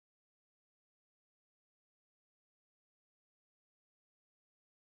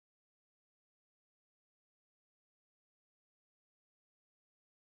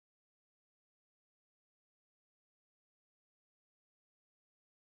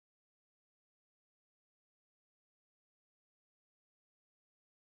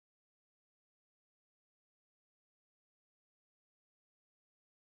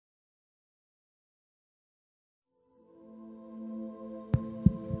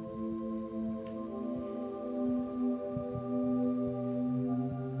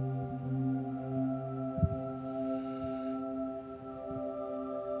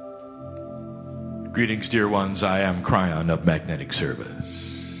Greetings, dear ones. I am Kryon of Magnetic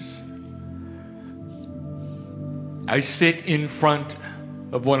Service. I sit in front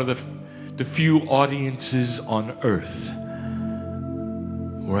of one of the few audiences on earth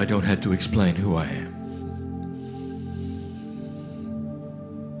where I don't have to explain who I am.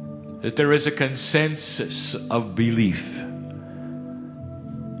 That there is a consensus of belief,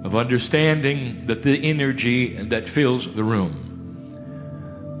 of understanding that the energy that fills the room,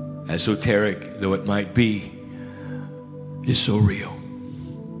 esoteric though it might be, is so real.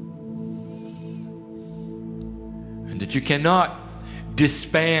 And that you cannot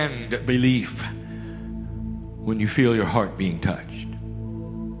disband belief when you feel your heart being touched.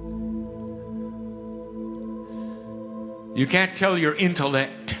 You can't tell your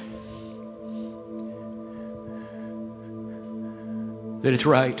intellect that it's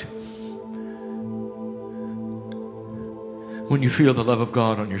right when you feel the love of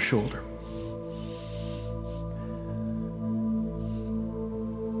God on your shoulder.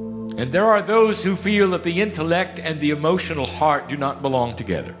 And there are those who feel that the intellect and the emotional heart do not belong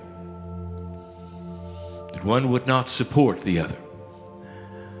together, that one would not support the other,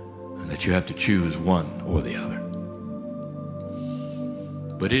 and that you have to choose one or the other.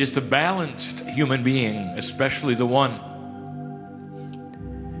 But it is the balanced human being, especially the one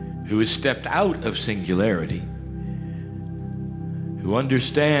who has stepped out of singularity, who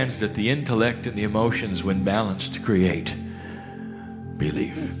understands that the intellect and the emotions, when balanced, create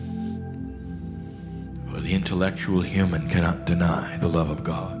belief. For the intellectual human cannot deny the love of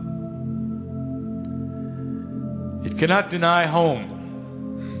God. It cannot deny home.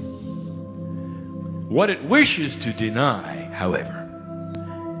 What it wishes to deny, however,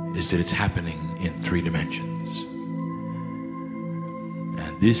 is that it's happening in 3 dimensions.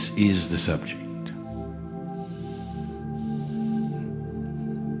 And this is the subject.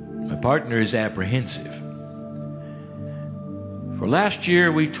 My partner is apprehensive. For last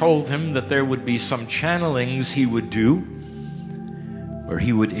year we told him that there would be some channelings he would do where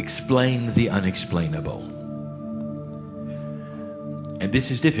he would explain the unexplainable. And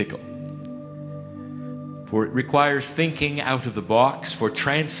this is difficult, for it requires thinking out of the box, for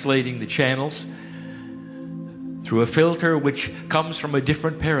translating the channels through a filter which comes from a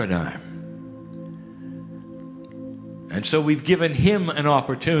different paradigm. And so we've given him an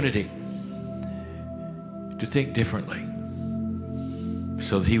opportunity to think differently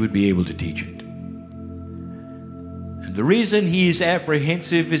so that he would be able to teach it. And the reason he's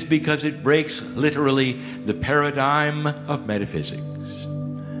apprehensive is because it breaks literally the paradigm of metaphysics.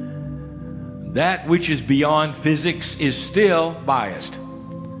 That which is beyond physics is still biased.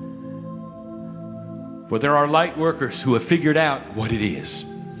 For there are light workers who have figured out what it is.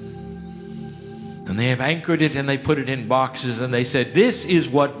 And they have anchored it and they put it in boxes and they said, this is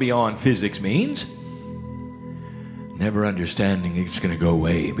what beyond physics means. Never understanding it's going to go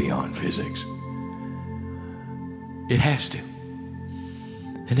way beyond physics. It has to.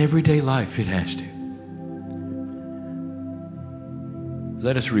 In everyday life, it has to.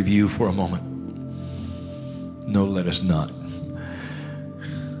 Let us review for a moment. No, let us not.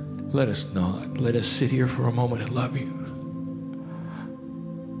 Let us not. Let us sit here for a moment and love you.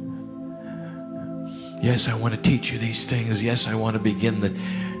 Yes, I want to teach you these things. Yes, I want to begin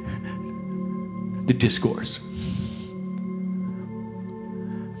the discourse.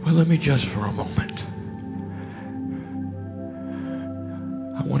 Well, let me just for a moment.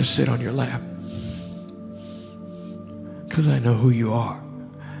 I want to sit on your lap because I know who you are.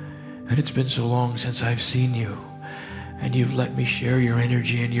 And it's been so long since I've seen you. And you've let me share your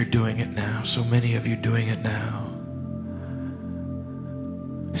energy, and you're doing it now. So many of you doing it now.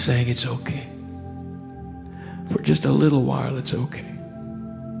 Saying it's okay. For just a little while, it's okay.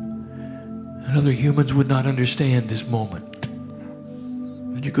 And other humans would not understand this moment.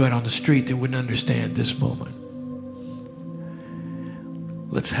 When you go out on the street, they wouldn't understand this moment.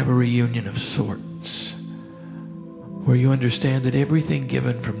 Let's have a reunion of sorts, where you understand that everything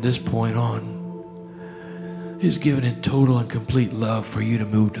given from this point on is given in total and complete love for you to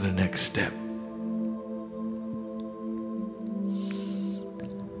move to the next step.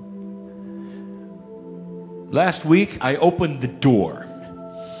 Last week, I opened the door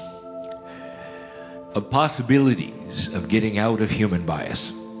of possibilities of getting out of human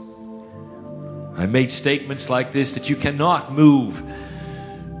bias. I made statements like this, that you cannot move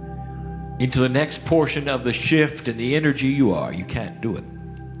into the next portion of the shift and the energy you are. You can't do it.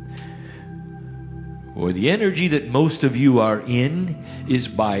 Or the energy that most of you are in is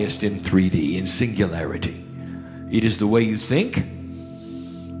biased in 3D, in singularity. It is the way you think,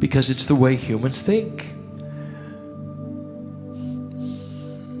 because it's the way humans think.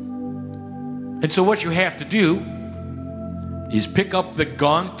 And so what you have to do is pick up the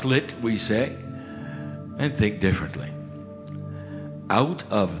gauntlet, we say, and think differently. Out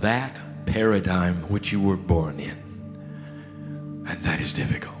of that paradigm which you were born in. And that is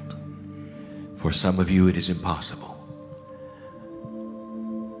difficult. For some of you, it is impossible.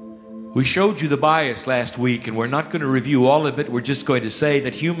 We showed you the bias last week, and we're not going to review all of it. We're just going to say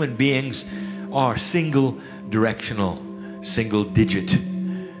that human beings are single-directional, single-digit,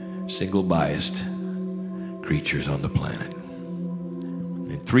 single-biased creatures on the planet.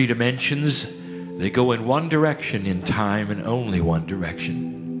 In 3 dimensions, they go in one direction in time and only one direction.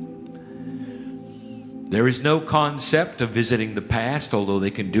 There is no concept of visiting the past, although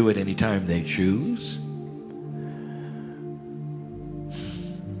they can do it anytime they choose.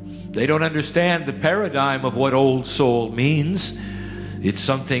 They don't understand the paradigm of what old soul means. It's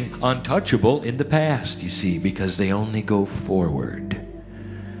something untouchable in the past, you see, because they only go forward.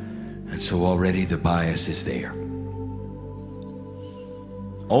 And so already the bias is there.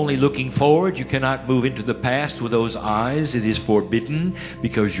 Only looking forward, you cannot move into the past with those eyes. It is forbidden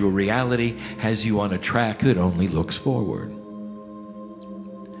because your reality has you on a track that only looks forward.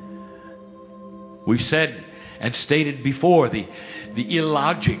 We've said and stated before the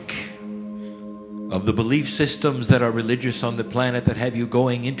illogic of the belief systems that are religious on the planet that have you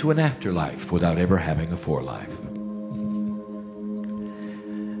going into an afterlife without ever having a forelife.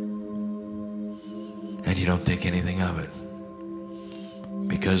 And you don't think anything of it.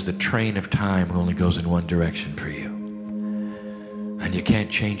 Because the train of time only goes in one direction for you. And you can't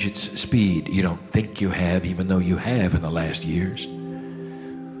change its speed. You don't think you have, even though you have in the last years.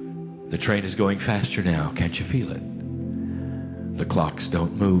 The train is going faster now. Can't you feel it? The clocks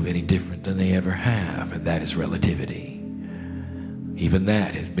don't move any different than they ever have, and that is relativity. Even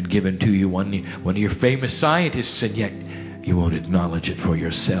that has been given to you, one of your famous scientists, and yet you won't acknowledge it for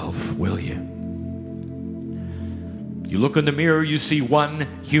yourself, will you? You look in the mirror, you see one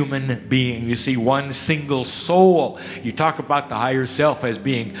human being. You see one single soul. You talk about the higher self as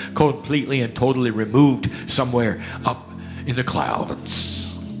being completely and totally removed somewhere up in the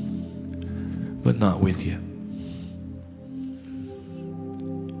clouds. But not with you.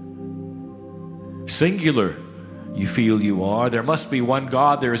 Singular, you feel you are. There must be one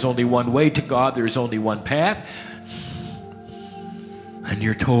God. There is only one way to God. There is only one path. And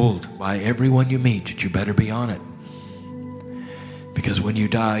you're told by everyone you meet that you better be on it. Because when you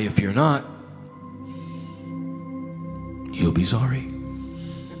die, if you're not, you'll be sorry.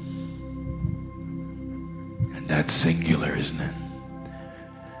 And that's singular, isn't it?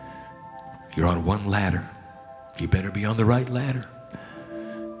 You're on one ladder. You better be on the right ladder.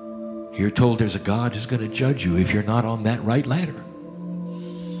 You're told there's a God who's going to judge you if you're not on that right ladder.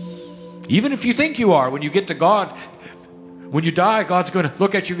 Even if you think you are, when you get to God, when you die, God's going to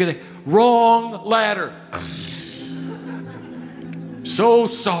look at you and say, wrong ladder. So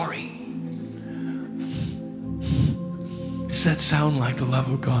sorry. Does that sound like the love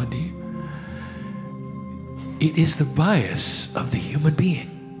of God to you? It is the bias of the human being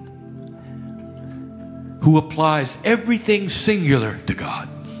who applies everything singular to God.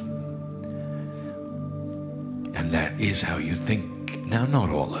 And that is how you think. Now, not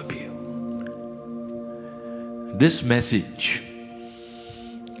all of you. This message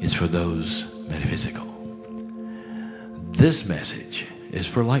is for those metaphysical. This message is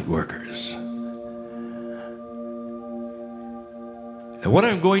for light workers. And what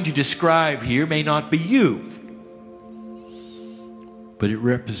I'm going to describe here may not be you, but it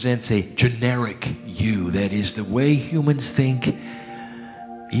represents a generic you. That is the way humans think,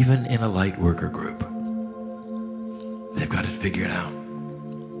 even in a light worker group. They've got it figured out.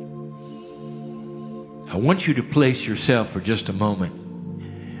 I want you to place yourself for just a moment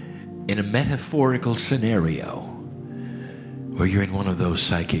in a metaphorical scenario where you're in one of those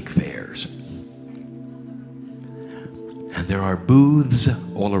psychic fairs. And there are booths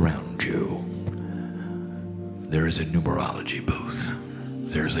all around you. There is a numerology booth.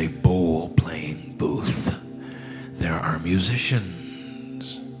 There's a bowl playing booth. There are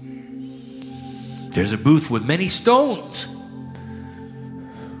musicians. There's a booth with many stones,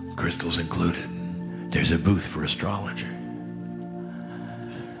 crystals included. There's a booth for astrology.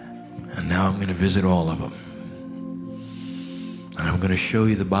 And now I'm going to visit all of them. And I'm going to show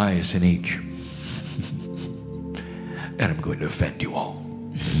you the bias in each. And I'm going to offend you all.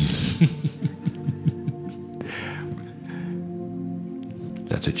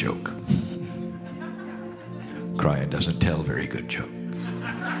 That's a joke. Kryon doesn't tell very good jokes.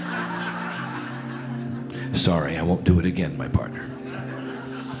 Sorry, I won't do it again, my partner.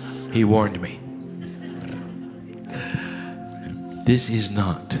 He warned me. This is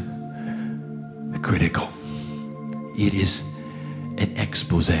not critical. It is an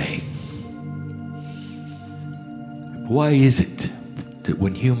expose. Why is it that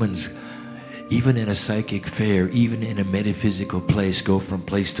when humans, even in a psychic fair, even in a metaphysical place, go from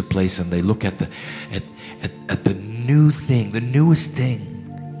place to place and they look at the new thing, the newest thing?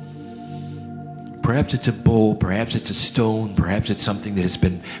 Perhaps it's a bowl, perhaps it's a stone, perhaps it's something that has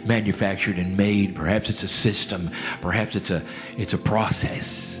been manufactured and made, perhaps it's a system, perhaps it's a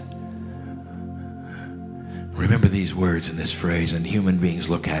process. Remember these words and this phrase, and human beings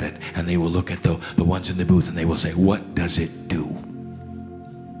look at it, and they will look at the ones in the booth, and they will say, what does it do?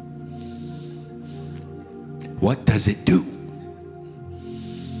 What does it do?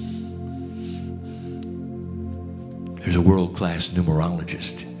 There's a world-class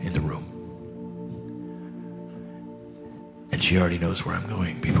numerologist in the room. And she already knows where I'm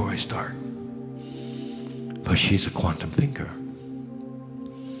going before I start. But she's a quantum thinker.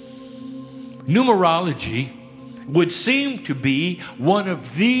 Numerology would seem to be one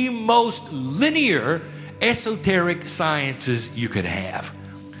of the most linear esoteric sciences you could have.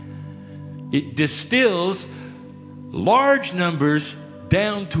 It distills large numbers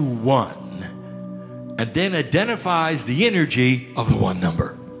down to one and then identifies the energy of the one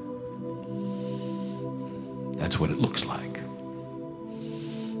number. That's what it looks like.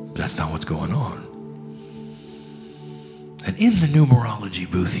 But that's not what's going on. And in the numerology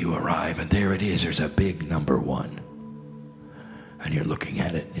booth you arrive, and there it is. There's a big number 1. And you're looking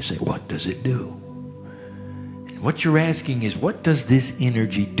at it and you say, what does it do? And what you're asking is, what does this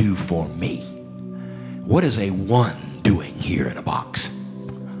energy do for me? What is a 1 doing here in a box?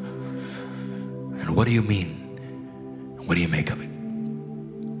 And what do you mean? What do you make of it?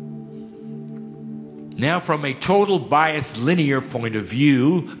 Now, from a total biased linear point of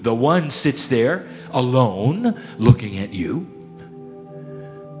view, the 1 sits there alone looking at you.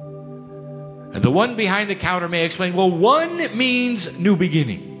 And the one behind the counter may explain, well, 1 means new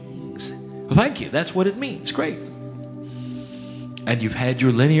beginnings. Well, thank you. That's what it means. Great. And you've had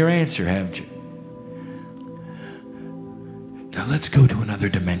your linear answer, haven't you? Now let's go to another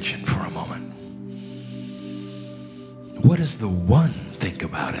dimension for a moment. What does the 1 think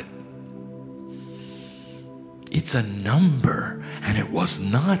about it? It's a number, and it was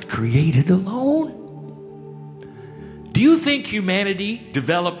not created alone. Do you think humanity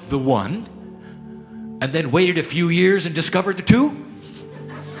developed the 1 and then waited a few years and discovered the 2?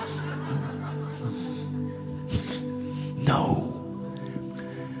 No.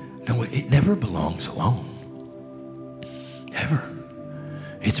 No, it never belongs alone. Ever.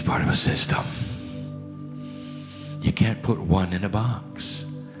 It's part of a system. You can't put 1 in a box.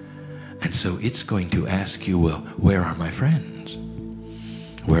 And so it's going to ask you, well, where are my friends?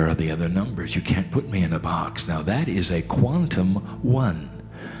 Where are the other numbers? You can't put me in a box. Now that is a quantum 1.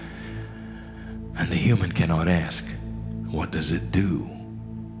 And the human cannot ask, what does it do?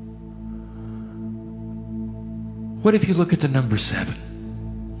 What if you look at the number 7?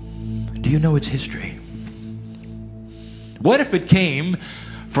 Do you know its history? What if it came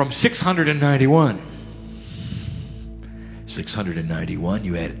from 691? 691,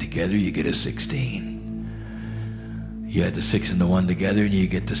 you add it together, you get a 16. You add the 6 and the 1 together and you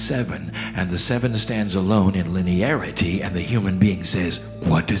get the 7. And the 7 stands alone in linearity, and the human being says,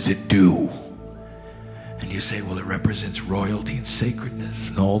 what does it do? And you say, well, it represents royalty and sacredness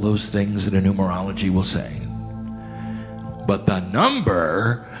and all those things that a numerology will say. But the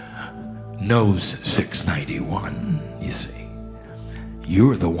number knows 691, you see.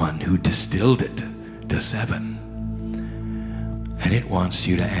 You're the one who distilled it to 7. And it wants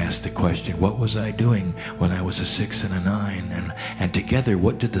you to ask the question, what was I doing when I was a 6 and a 9? And together,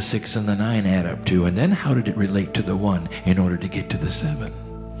 what did the 6 and the 9 add up to? And then how did it relate to the 1 in order to get to the 7?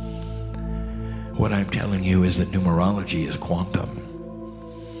 What I'm telling you is that numerology is quantum.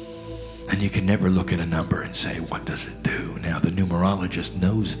 And you can never look at a number and say, what does it do? Now, the numerologist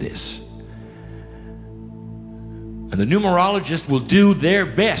knows this. And the numerologist will do their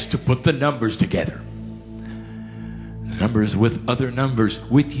best to put the numbers together. Numbers with other numbers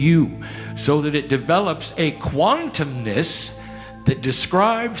with you, so that it develops a quantumness that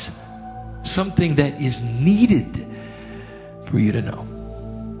describes something that is needed for you to know.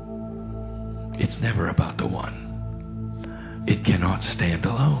 It's never about the 1. It cannot stand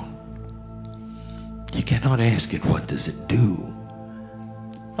alone. You cannot ask it, what does it do?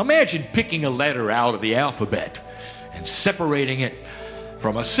 Imagine picking a letter out of the alphabet and separating it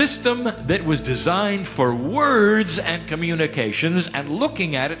from a system that was designed for words and communications, and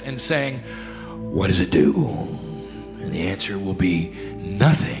looking at it and saying, what does it do? And the answer will be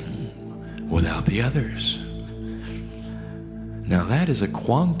nothing without the others. Now that is a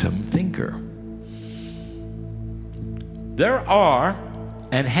quantum thinker. There are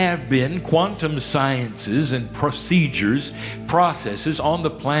and have been quantum sciences and processes on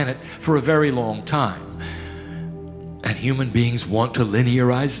the planet for a very long time. And human beings want to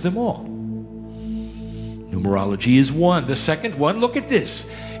linearize them all. Numerology is one. The second one, look at this.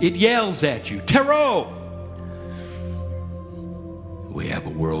 It yells at you, tarot. We have a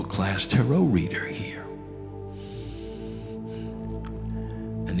world-class tarot reader here.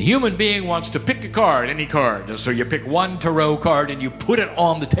 And the human being wants to pick a card, any card. And so you pick one tarot card and you put it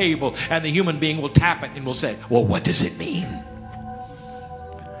on the table, and the human being will tap it and will say, well, what does it mean?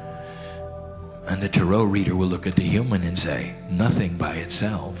 And the tarot reader will look at the human and say, nothing by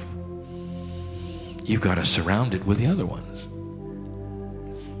itself. You've got to surround it with the other ones.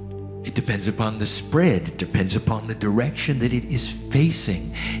 It depends upon the spread. It depends upon the direction that it is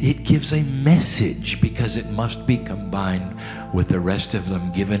facing. It gives a message because it must be combined with the rest of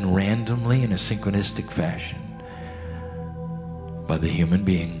them, given randomly in a synchronistic fashion by the human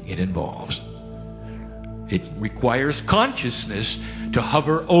being it involves. It requires consciousness to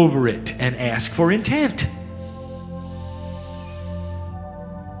hover over it and ask for intent.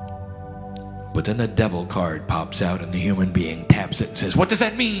 But then a devil card pops out and the human being taps it and says, what does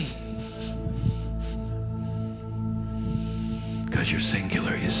that mean? Because you're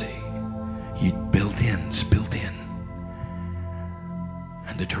singular, you see. It's built in.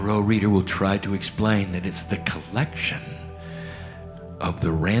 And the tarot reader will try to explain that it's the collection of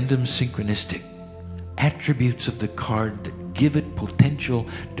the random synchronistic attributes of the card that give it potential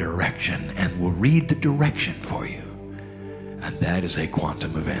direction and will read the direction for you. And that is a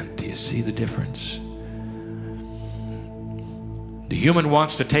quantum event. Do you see the difference? The human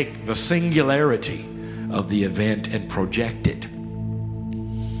wants to take the singularity of the event and project it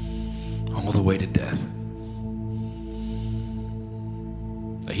all the way to death.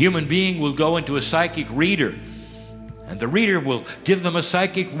 A human being will go into a psychic reader, and the reader will give them a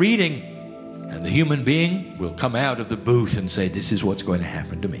psychic reading, and the human being will come out of the booth and say, this is what's going to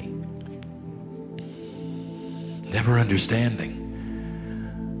happen to me. Never understanding.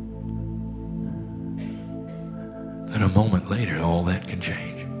 Then a moment later, all that can change.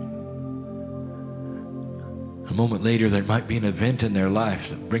 A moment later, there might be an event in their life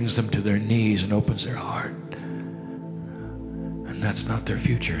that brings them to their knees and opens their heart. And that's not their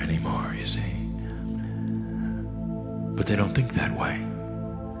future anymore, you see. But they don't think that way.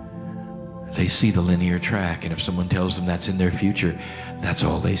 They see the linear track, and if someone tells them that's in their future, that's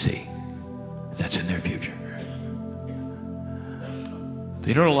all they see. That's in their future.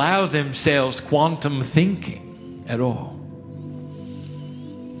 They don't allow themselves quantum thinking at all.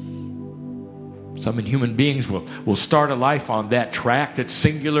 Some human beings will start a life on that track that's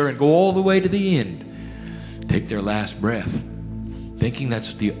singular and go all the way to the end. Take their last breath, thinking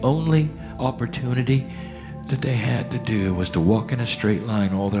that's the only opportunity that they had to do was to walk in a straight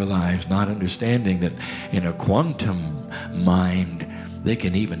line all their lives, not understanding that in a quantum mind, they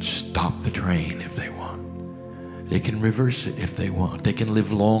can even stop the train if they want. They can reverse it if they want. They can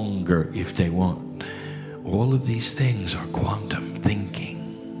live longer if they want. All of these things are quantum thinking.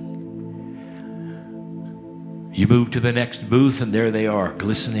 You move to the next booth and there they are,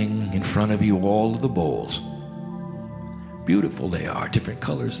 glistening in front of you, all of the bowls. Beautiful they are, different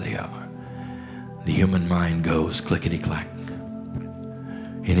colors they are. The human mind goes clickety-clack.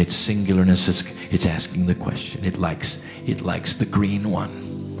 In its singularness, it's asking the question. It likes the green one.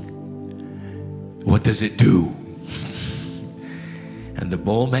 What does it do? And the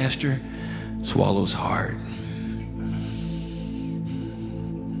bowl master swallows hard.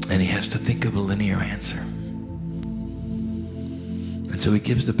 And he has to think of a linear answer. And so he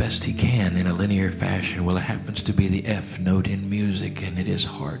gives the best he can in a linear fashion. Well, it happens to be the F note in music, and it is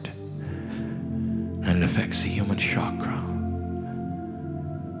heart. And it affects the human chakra.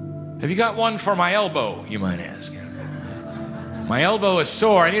 Have you got one for my elbow, you might ask? My elbow is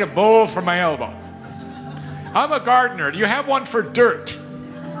sore. I need a bowl for my elbow. I'm a gardener. Do you have one for dirt?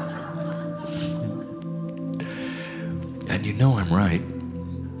 And you know I'm right.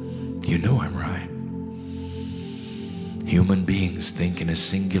 You know I'm right. Human beings think in a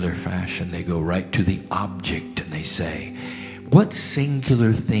singular fashion. They go right to the object and they say, what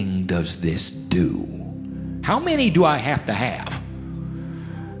singular thing does this do? How many do I have to have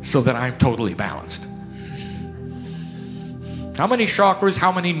so that I'm totally balanced? How many chakras,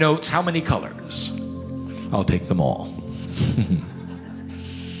 how many notes, how many colors? I'll take them all.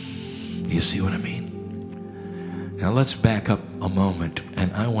 You see what I mean? Now let's back up a moment,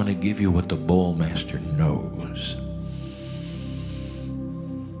 and I want to give you what the bowl master knows.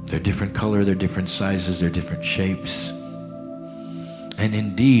 They're different color, they're different sizes, they're different shapes. And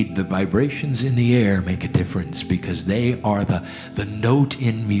indeed, the vibrations in the air make a difference, because they are the note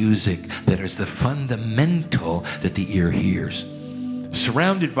in music that is the fundamental that the ear hears.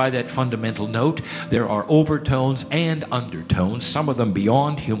 Surrounded by that fundamental note, there are overtones and undertones, some of them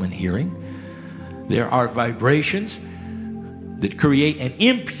beyond human hearing. There are vibrations that create an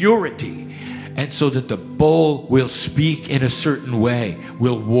impurity, and so that the bowl will speak in a certain way,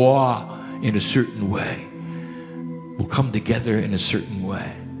 will wah in a certain way, will come together in a certain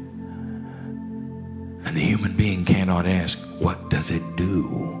way. And the human being cannot ask, what does it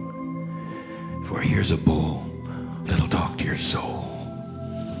do? For here's a bowl that'll talk to your soul.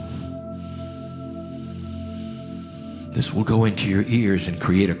 This will go into your ears and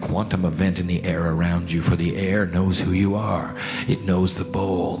create a quantum event in the air around you, for the air knows who you are. It knows the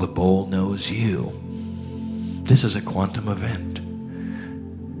bowl knows you. This is a quantum event.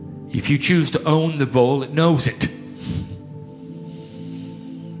 If you choose to own the bowl, it knows it.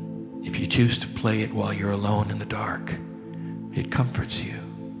 If you choose to play it while you're alone in the dark, it comforts you.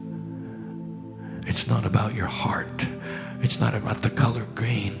 It's not about your heart. It's not about the color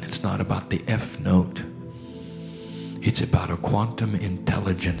green. It's not about the F note. It's about a quantum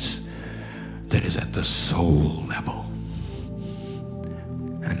intelligence that is at the soul level.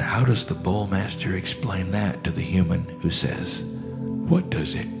 And how does the bowl master explain that to the human who says, what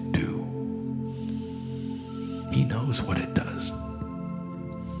does it do? He knows what it does.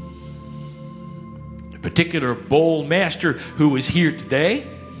 A particular bowl master who is here today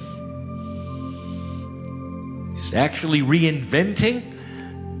is actually reinventing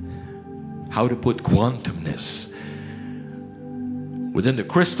how to put quantumness within the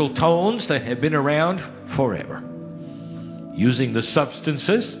crystal tones that have been around forever, using the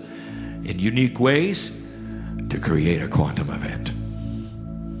substances in unique ways to create a quantum event.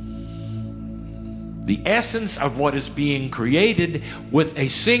 The essence of what is being created with a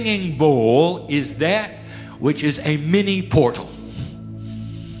singing bowl is that which is a mini portal.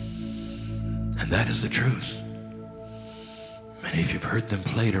 And that is the truth. And if you've heard them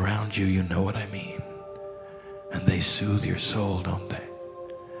played around you, you know what I mean. And they soothe your soul, don't they?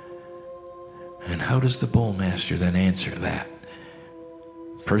 And how does the bowl master then answer that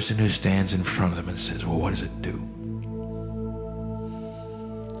person who stands in front of them and says, well, what does it do?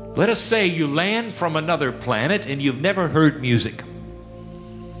 Let us say you land from another planet and you've never heard music.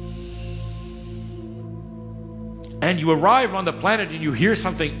 And you arrive on the planet and you hear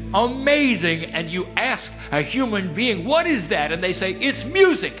something amazing and you ask a human being, what is that? And they say, it's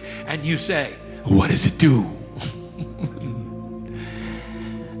music. And you say, what does it do?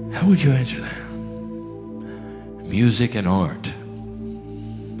 How would you answer that? Music and art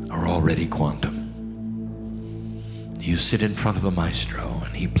are already quantum. You sit in front of a maestro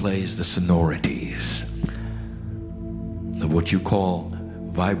and he plays the sonorities of what you call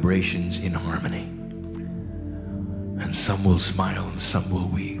vibrations in harmony. And some will smile and some will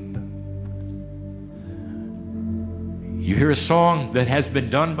weep. You hear a song that has been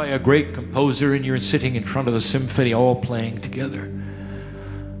done by a great composer and you're sitting in front of the symphony all playing together.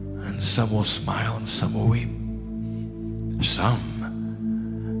 And some will smile and some will weep.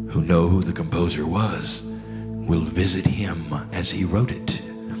 Some who know who the composer was will visit him as he wrote it.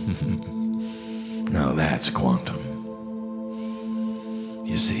 Now that's quantum.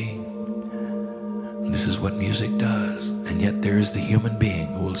 You see? This is what music does. And yet there is the human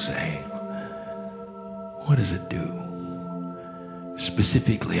being who will say, what does it do?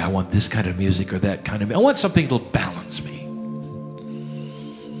 Specifically, I want this kind of music or that kind of music. I want something that'll balance me.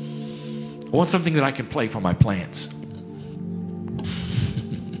 I want something that I can play for my plants.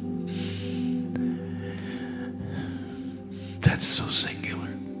 That's so singular.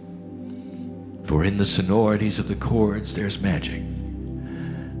 For in the sonorities of the chords, there's magic.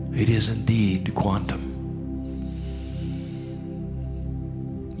 It is indeed quantum.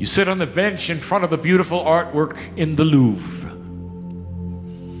 You sit on the bench in front of a beautiful artwork in the Louvre.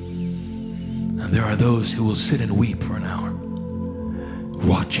 And there are those who will sit and weep for an hour,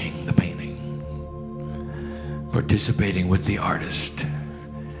 watching the painting, participating with the artist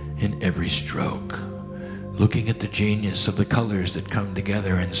in every stroke, looking at the genius of the colors that come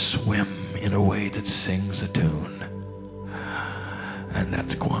together and swim in a way that sings a tune. And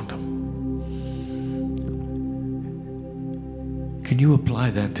that's quantum. Can you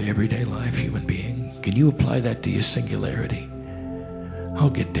apply that to everyday life, human being? Can you apply that to your singularity? I'll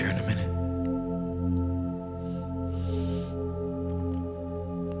get there in a minute.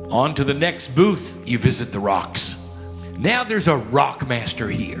 On to the next booth, you visit the rocks. Now there's a rock master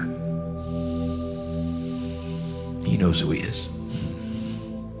here. He knows who he is.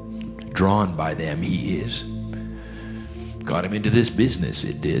 Drawn by them, he is. Got him into this business,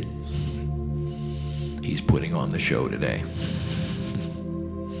 it did. He's putting on the show today.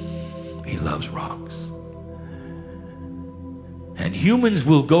 He loves rocks. And humans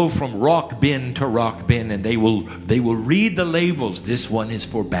will go from rock bin to rock bin, and they will read the labels. This one is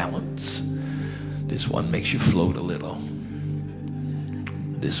for balance. This one makes you float a little.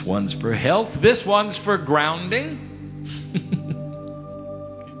 This one's for health. This one's for grounding.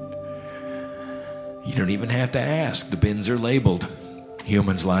 You don't even have to ask. The bins are labeled.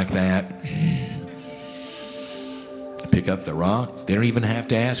 Humans like that. Pick up the rock. They don't even have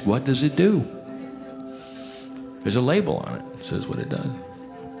to ask, what does it do? There's a label on it. It says what it does.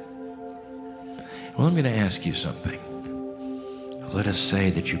 Well, I'm going to ask you something. Let us say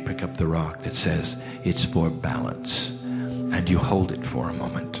that you pick up the rock that says it's for balance, and you hold it for a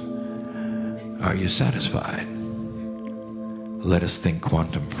moment. Are you satisfied? Let us think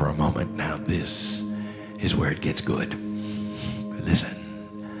quantum for a moment. Now, this is where it gets good.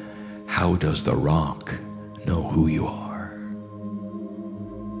 Listen. How does the rock know who you are?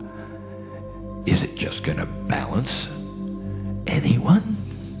 Is it just going to balance anyone?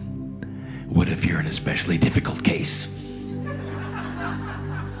 What if you're in a especially difficult case?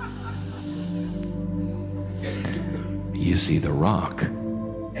 You see, the rock,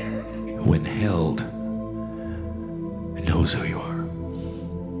 when held, knows who you are.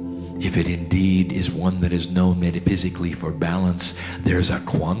 If it indeed is one that is known metaphysically for balance, there's a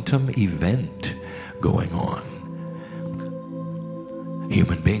quantum event going on.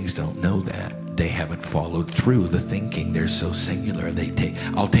 Human beings don't know that. They haven't followed through the thinking. They're so singular.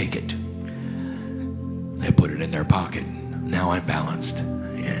 I'll take it. They put it in their pocket. Now I'm balanced.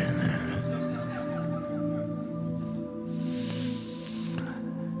 Yeah.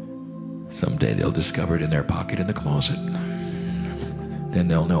 Someday they'll discover it in their pocket in the closet. Then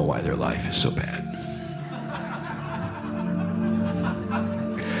they'll know why their life is so bad.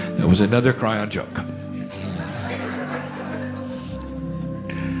 That was another Kryon joke.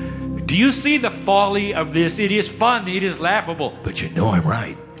 Do you see the folly of this? It is fun, it is laughable, but you know I'm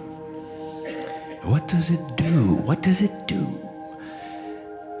right. What does it do? What does it do?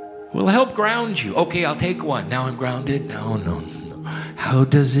 Well, help ground you. Okay, I'll take one. Now I'm grounded. No. How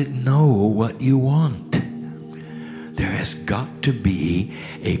does it know what you want? There has got to be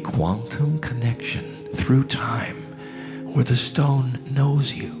a quantum connection through time where the stone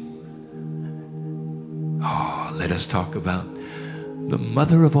knows you. Oh, let us talk about the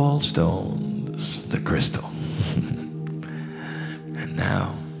mother of all stones, the crystal. And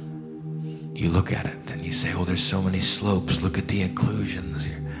now you look at it and you say, oh, there's so many slopes. Look at the inclusions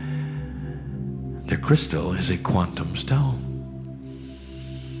here. The crystal is a quantum stone.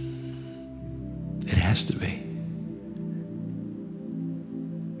 It has to be.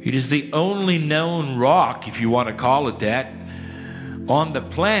 It is the only known rock, if you want to call it that, on the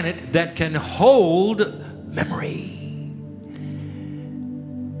planet that can hold memory.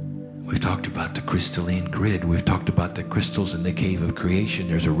 We've talked about the crystalline grid. We've talked about the crystals in the cave of creation.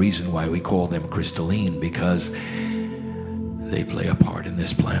 There's a reason why we call them crystalline, because they play a part in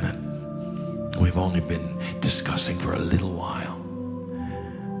this planet. We've only been discussing for a little while.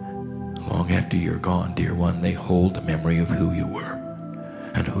 Long after you're gone, dear one, they hold a memory of who you were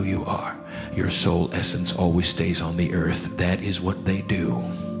and who you are. Your soul essence always stays on the earth. That is what they do.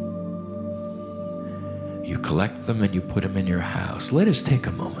 You collect them and you put them in your house. Let us take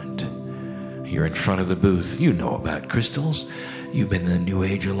a moment. You're in front of the booth. You know about crystals. You've been in the New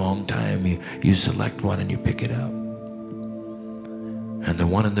Age a long time. You select one and you pick it up. And the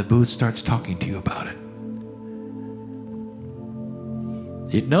one in the booth starts talking to you about it.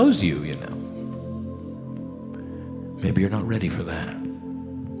 It knows you, you know. Maybe you're not ready for that.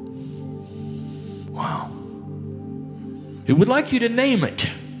 Wow. It would like you to name it.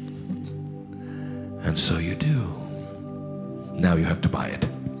 And so you do. Now you have to buy it.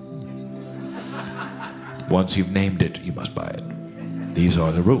 Once you've named it, you must buy it. These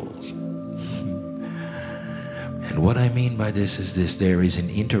are the rules. And what I mean by this is this: there is an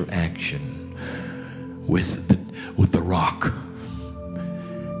interaction with the rock.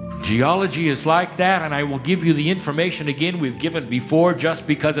 Geology is like that, and I will give you the information again we've given before. Just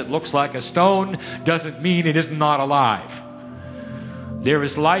because it looks like a stone doesn't mean it is not alive. There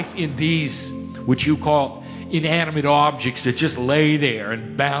is life in these, which you call inanimate objects, that just lay there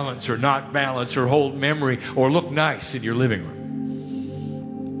and balance or not balance or hold memory or look nice in your living room.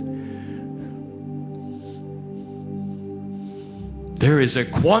 There is a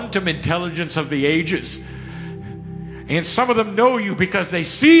quantum intelligence of the ages. And some of them know you because they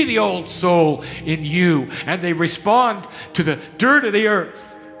see the old soul in you, and they respond to the dirt of the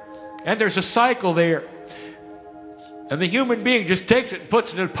earth. And there's a cycle there. And the human being just takes it and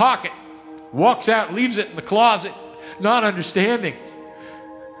puts it in a pocket, walks out, leaves it in the closet, not understanding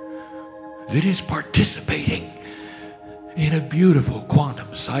that it is participating in a beautiful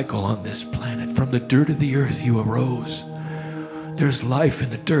quantum cycle on this planet. From the dirt of the earth you arose. There's life in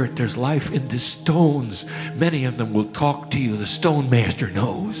the dirt. There's life in the stones. Many of them will talk to you. The stone master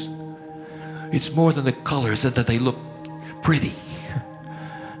knows. It's more than the colors, that they look pretty.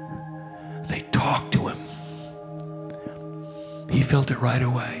 They talk to him. He felt it right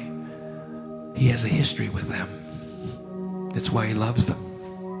away. He has a history with them. That's why he loves them.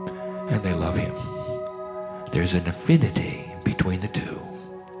 And they love him. There's an affinity between the two.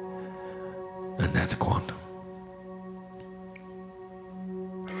 And that's quantum.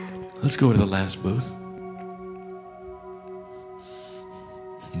 Let's go to the last booth.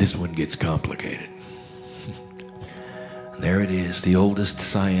 This one gets complicated. There it is, the oldest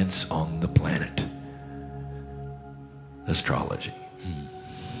science on the planet. Astrology.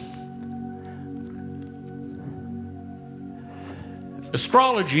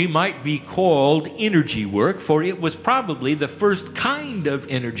 Astrology might be called energy work, for it was probably the first kind of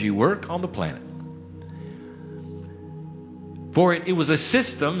energy work on the planet. For it was a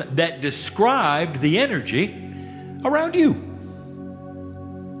system that described the energy around you.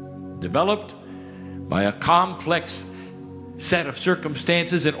 Developed by a complex set of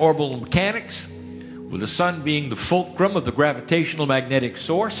circumstances in orbital mechanics, with the sun being the fulcrum of the gravitational magnetic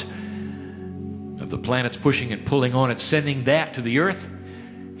source, of the planets pushing and pulling on it, sending that to the earth,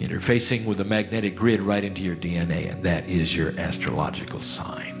 interfacing with the magnetic grid right into your DNA, and that is your astrological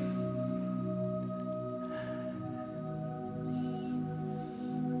sign.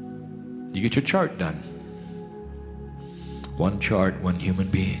 You get your chart done. One chart, one human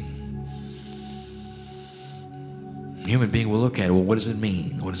being. A human being will look at it. Well, what does it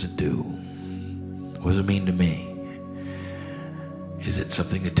mean? What does it do? What does it mean to me? Is it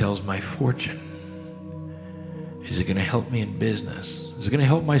something that tells my fortune? Is it going to help me in business? Is it going to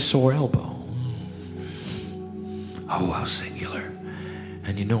help my sore elbow? Oh, how singular.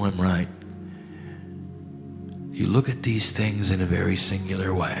 And you know I'm right. You look at these things in a very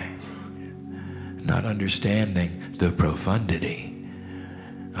singular way, not understanding the profundity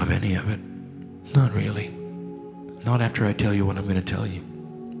of any of it. Not really. Not after I tell you what I'm going to tell you.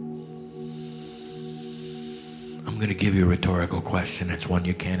 I'm going to give you a rhetorical question. It's one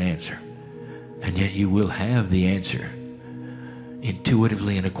you can't answer. And yet you will have the answer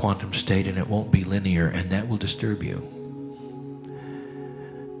intuitively in a quantum state, and it won't be linear, and that will disturb you.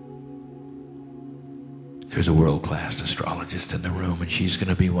 There's a world-class astrologist in the room, and she's going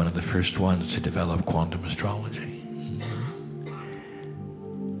to be one of the first ones to develop quantum astrology.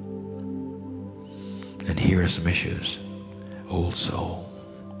 And here are some issues. Old soul,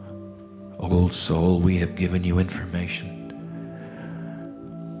 we have given you information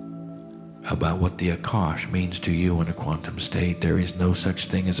about what the Akash means to you in a quantum state. There is no such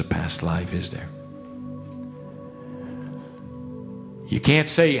thing as a past life, is there? You can't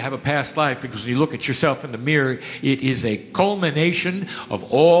say you have a past life, because when you look at yourself in the mirror, it is a culmination of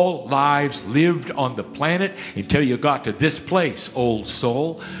all lives lived on the planet until you got to this place, old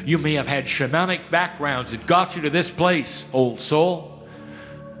soul. You may have had shamanic backgrounds that got you to this place, old soul.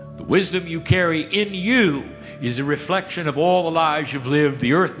 The wisdom you carry in you is a reflection of all the lives you've lived.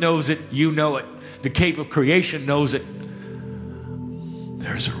 The earth knows it, you know it. The cave of creation knows it.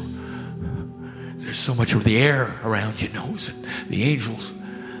 There's so much of the air around you knows it. The angels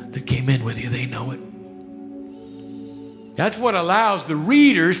that came in with you, they know it. That's what allows the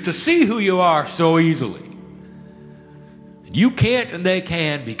readers to see who you are so easily. You can't, and they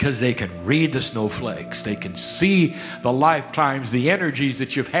can, because they can read the snowflakes. They can see the lifetimes, the energies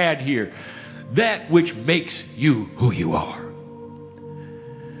that you've had here. That which makes you who you are.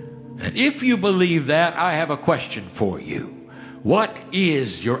 And if you believe that, I have a question for you. What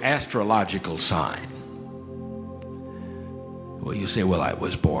is your astrological sign? Well, you say, well, I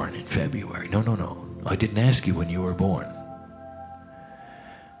was born in February. No. I didn't ask you when you were born.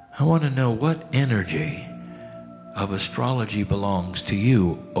 I want to know what energy of astrology belongs to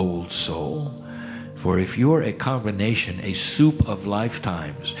you, old soul. For if you're a combination, a soup of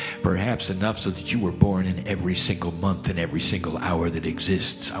lifetimes, perhaps enough so that you were born in every single month and every single hour that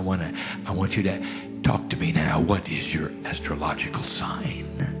exists, I want you to talk to me now. What is your astrological sign?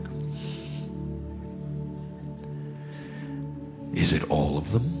 Is it all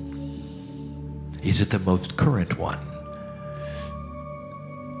of them? Is it the most current one?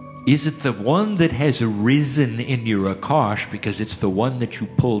 Is it the one that has arisen in your Akash because it's the one that you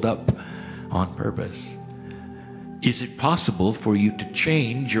pulled up on purpose? Is it possible for you to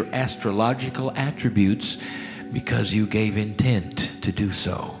change your astrological attributes because you gave intent to do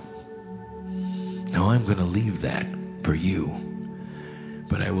so. Now I'm going to leave that for you,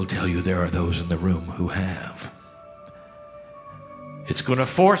 but I will tell you there are those in the room who have. It's going to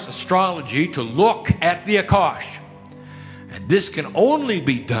force astrology to look at the Akash. And this can only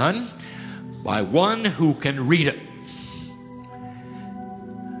be done by one who can read it.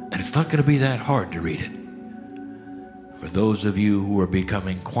 And it's not going to be that hard to read it. For those of you who are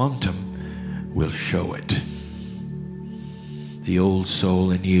becoming quantum, will show it. The old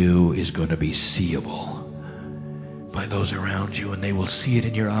soul in you is going to be seeable by those around you, and they will see it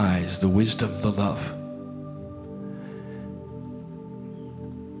in your eyes, the wisdom, the love.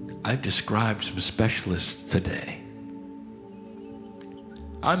 I've described some specialists today.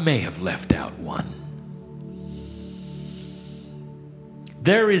 I may have left out one.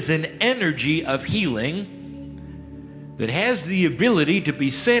 There is an energy of healing that has the ability to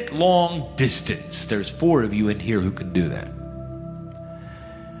be sent long distance. There's 4 of you in here who can do that.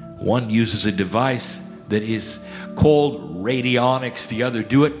 One uses a device that is called radionics. The other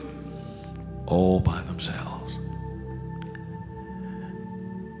do it all by themselves.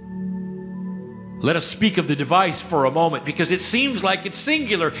 Let us speak of the device for a moment, because it seems like it's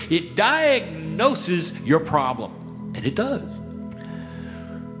singular. It diagnoses your problem, and it does.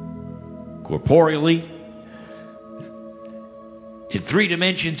 Corporeally, in 3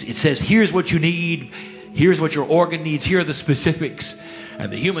 dimensions, it says, here's what you need, here's what your organ needs, here are the specifics.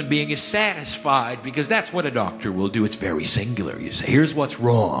 And the human being is satisfied, because that's what a doctor will do. It's very singular. You say, here's what's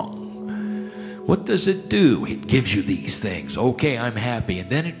wrong. What does it do? It gives you these things. Okay, I'm happy. And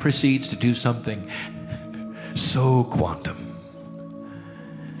then it proceeds to do something so quantum.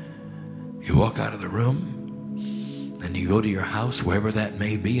 You walk out of the room and you go to your house, wherever that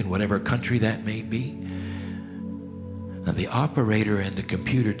may be, in whatever country that may be. And the operator and the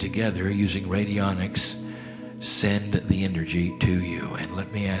computer together, using radionics, send the energy to you. And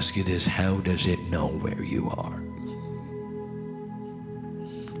let me ask you this, how does it know where you are?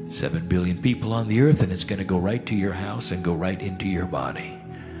 7 billion people on the earth, and it's going to go right to your house and go right into your body.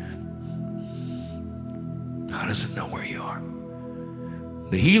 How does it know where you are?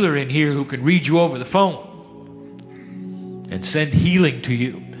 The healer in here who can read you over the phone and send healing to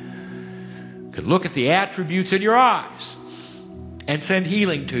you can look at the attributes in your eyes and send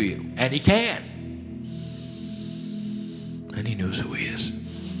healing to you. And he can. And he knows who he is.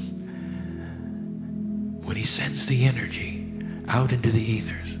 When he sends the energy out into the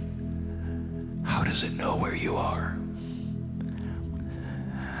ethers, how does it know where you are?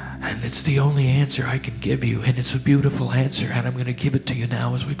 And it's the only answer I can give you, and it's a beautiful answer, and I'm going to give it to you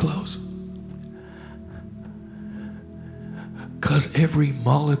now as we close. Because every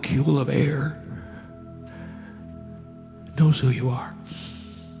molecule of air knows who you are.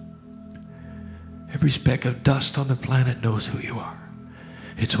 Every speck of dust on the planet knows who you are.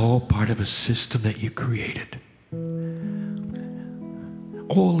 It's all part of a system that you created.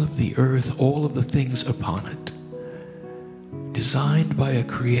 All of the earth, all of the things upon it, designed by a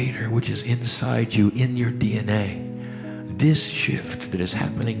creator which is inside you, in your DNA. This shift that is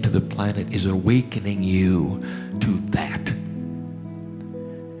happening to the planet is awakening you to that.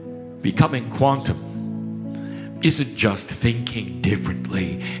 Becoming quantum isn't just thinking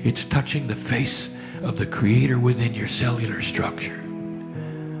differently. It's touching the face of the creator within your cellular structure.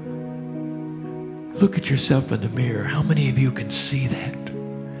 Look at yourself in the mirror. How many of you can see that?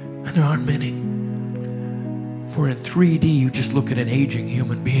 And there aren't many. For in 3D, you just look at an aging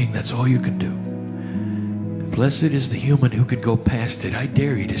human being. That's all you can do. Blessed is the human who can go past it. I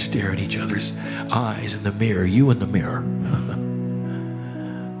dare you to stare at each other's eyes in the mirror, you in the mirror.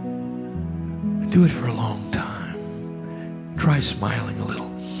 Do it for a long time. Try smiling a little.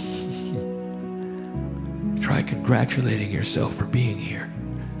 Try congratulating yourself for being here.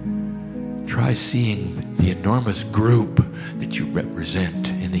 Try seeing the enormous group that you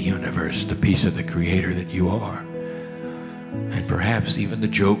represent in the universe, the piece of the creator that you are. And perhaps even the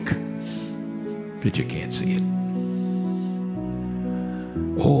joke that you can't see it.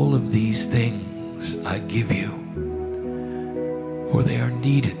 All of these things I give you, for they are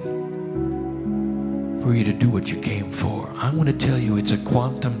needed for you to do what you came for. I want to tell you, it's a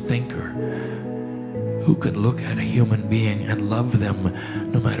quantum thinker who can look at a human being and love them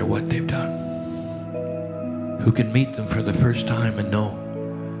no matter what they've done. Who can meet them for the first time and know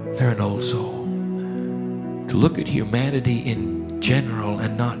they're an old soul. To look at humanity in general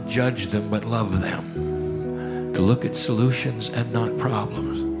and not judge them but love them. To look at solutions and not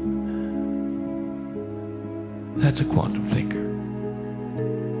problems. That's a quantum thinker.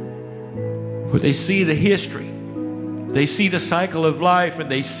 For they see the history. They see the cycle of life,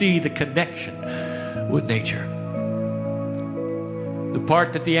 and they see the connection with nature. the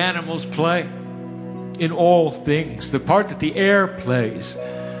part that the animals play in all things, the part that the air plays,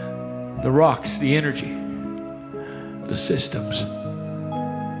 the rocks, the energy, the systems,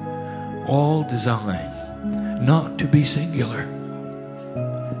 all designed not to be singular.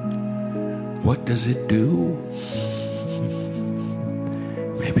 What does it do?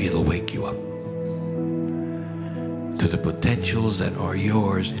 Maybe it'll wake you up to the potentials that are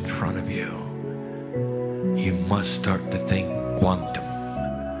yours in front of you. You must start to think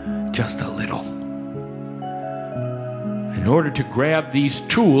quantum, just a little, in order to grab these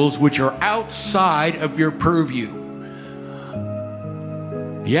tools which are outside of your purview.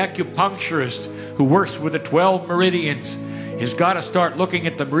 The acupuncturist who works with the 12 meridians has got to start looking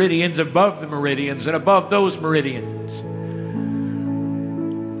at the meridians above the meridians and above those meridians,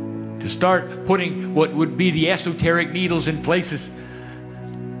 to start putting what would be the esoteric needles in places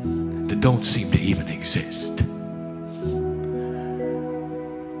that don't seem to even exist.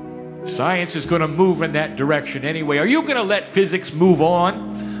 Science is going to move in that direction anyway. Are you going to let physics move on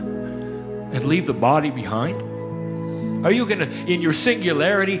and leave the body behind? Are you going to, in your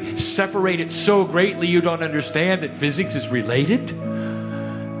singularity, separate it so greatly you don't understand that physics is related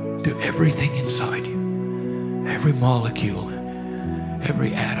to everything inside you? Every molecule,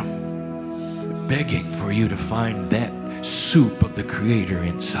 every atom, begging for you to find that soup of the Creator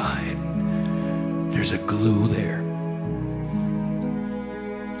inside. There's a glue there.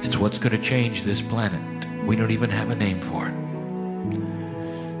 It's what's going to change this planet. We don't even have a name for it.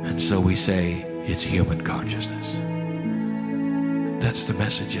 And so we say it's human consciousness. That's the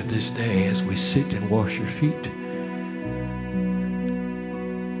message of this day as we sit and wash your feet.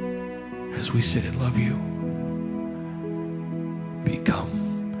 As we sit and love you.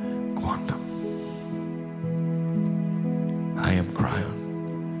 Become quantum. I am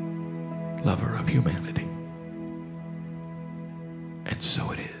Kryon, lover of humanity. And so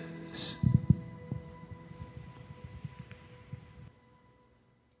it is.